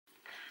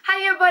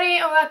Hi everybody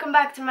and welcome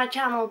back to my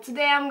channel.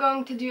 Today I'm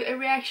going to do a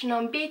reaction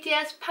on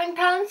BTS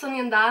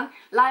방탄소년단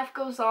Life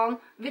Goes On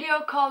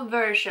video call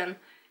version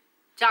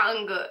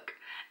Jungkook.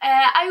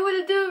 I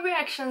will do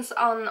reactions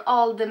on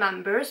all the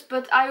members,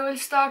 but I will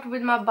start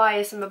with my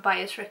bias and my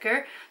bias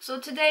wrecker. So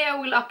today I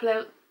will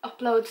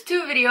upload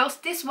two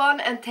videos, this one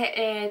and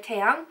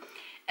Taeyang,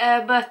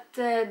 but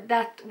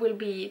that will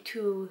be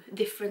two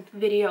different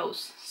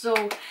videos. So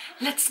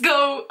let's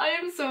go! I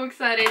am so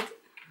excited.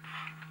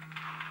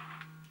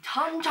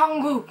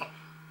 Jungkook,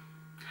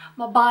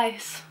 my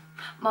bias,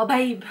 my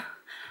babe,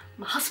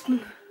 my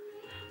husband,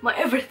 my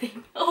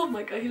everything. Oh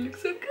my god, he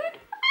looks so good.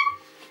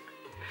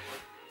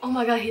 Oh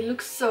my god, he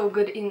looks so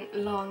good in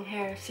long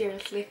hair,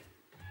 seriously.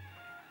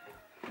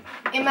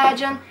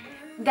 Imagine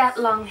that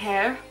long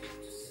hair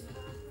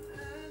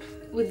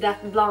with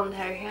that blonde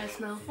hair he has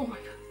now. Oh my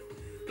god.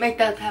 Make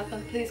that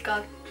happen, please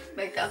God.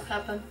 Make that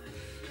happen.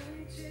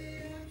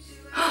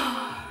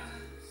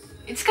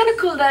 It's kind of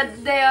cool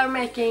that they are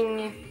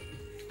making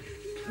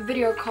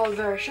video call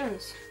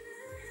versions.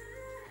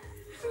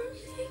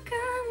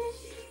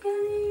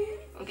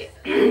 Okay.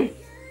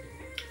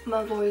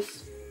 My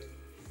voice,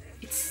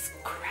 it's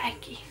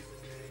cracky.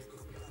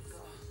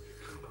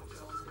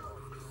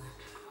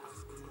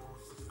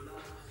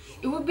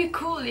 It would be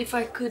cool if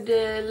I could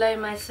lay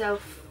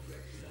myself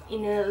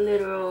in a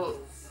little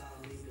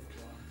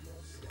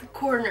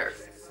corner.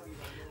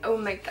 I will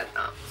make that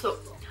now, so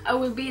I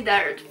will be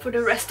there for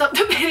the rest of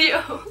the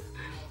video.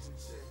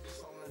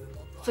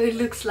 So it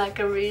looks like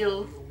a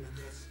real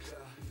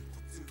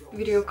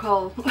video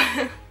call.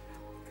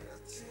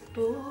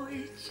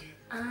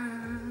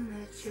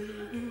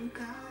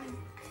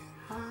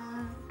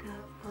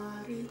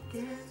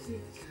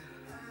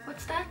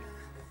 What's that?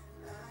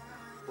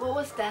 What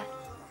was that?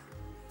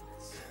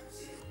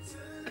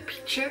 A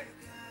picture?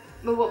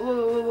 But what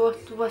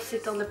was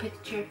it on the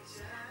picture?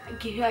 I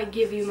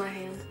give you my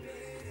hand.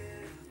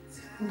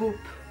 Boop.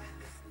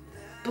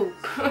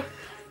 Boop.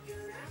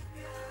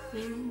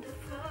 In the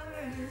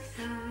forest,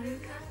 I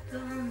got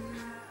down,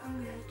 I'm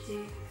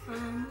ready.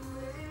 I'm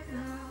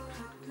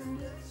up to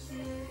the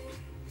sea.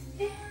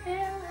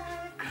 Yeah,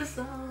 like a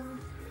song.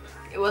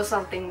 It was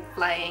something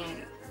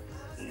flying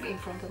in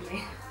front of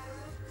me.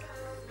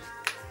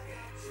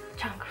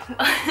 Jungkook.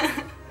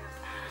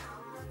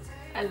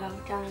 I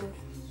love Jungkook.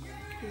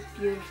 He's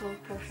beautiful,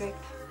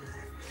 perfect.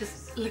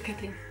 Just look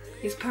at him.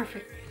 He's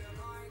perfect.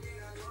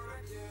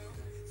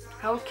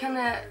 How can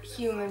a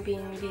human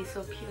being be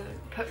so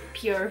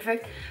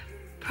perfect?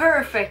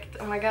 Perfect!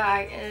 Oh my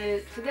god,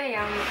 today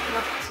I'm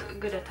not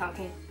good at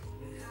talking.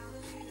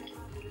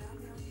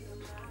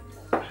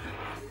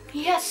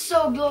 He has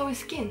so glowy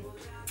skin,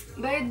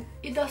 but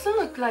it doesn't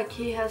look like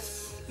he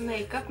has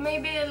makeup.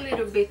 Maybe a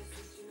little bit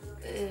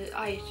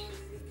eyes.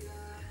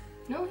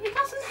 No, he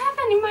doesn't have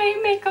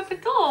any makeup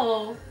at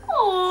all.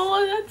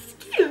 Oh, that's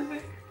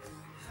cute.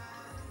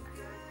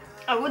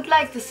 I would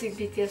like to see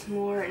BTS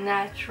more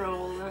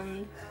natural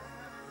and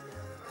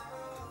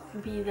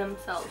be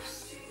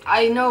themselves.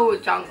 I know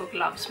Jungkook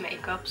loves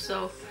makeup,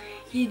 so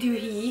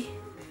he.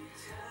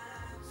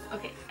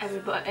 Okay,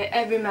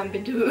 every member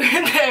do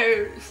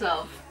their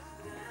self.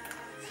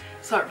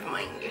 Sorry for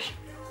my English.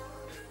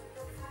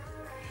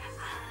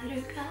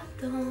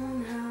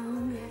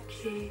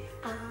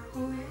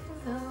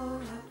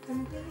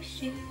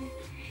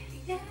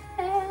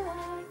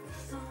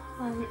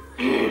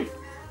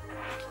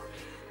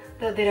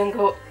 That didn't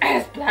go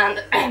as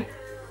planned.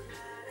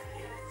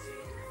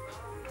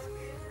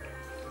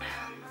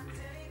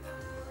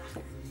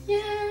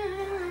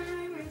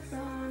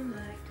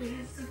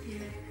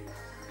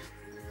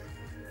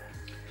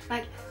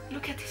 Like,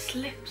 look at his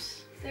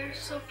lips. They're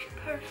so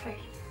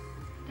perfect.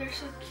 They're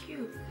so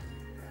cute.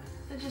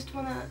 I just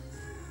wanna...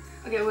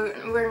 Okay,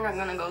 we're not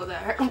gonna go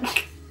there.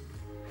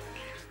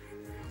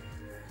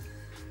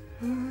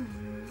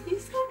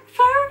 He's so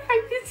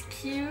perfect. It's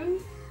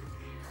cute.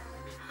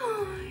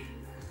 Oh,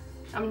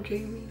 I'm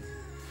dreaming.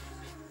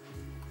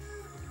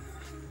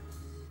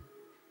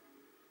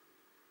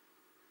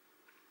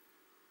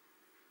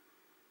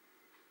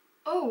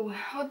 Oh,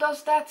 what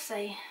does that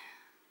say?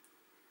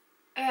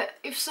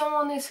 If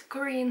someone is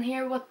Korean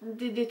here, what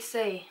did it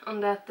say on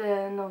that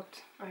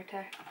note right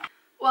there?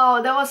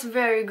 Wow, that was a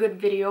very good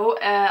video.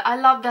 I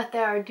love that they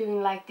are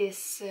doing like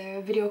this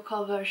video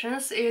call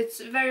versions. It's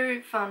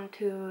very fun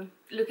to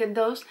look at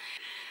those.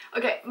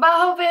 Okay, but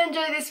I hope you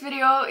enjoyed this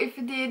video. If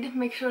you did,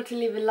 make sure to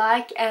leave a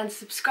like and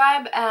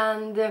subscribe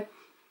and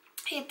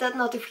hit that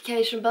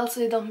notification bell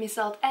so you don't miss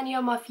out any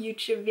of my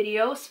future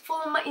videos.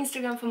 Follow my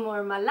Instagram for more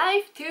of my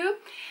life too.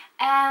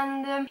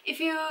 And if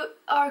you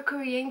are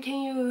Korean,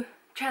 can you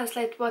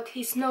translate what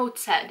his note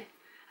said?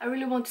 I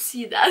really want to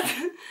see that.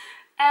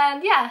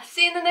 And yeah,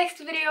 see you in the next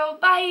video.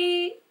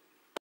 Bye!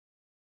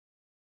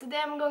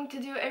 Today I'm going to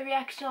do a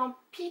reaction on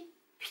Peep.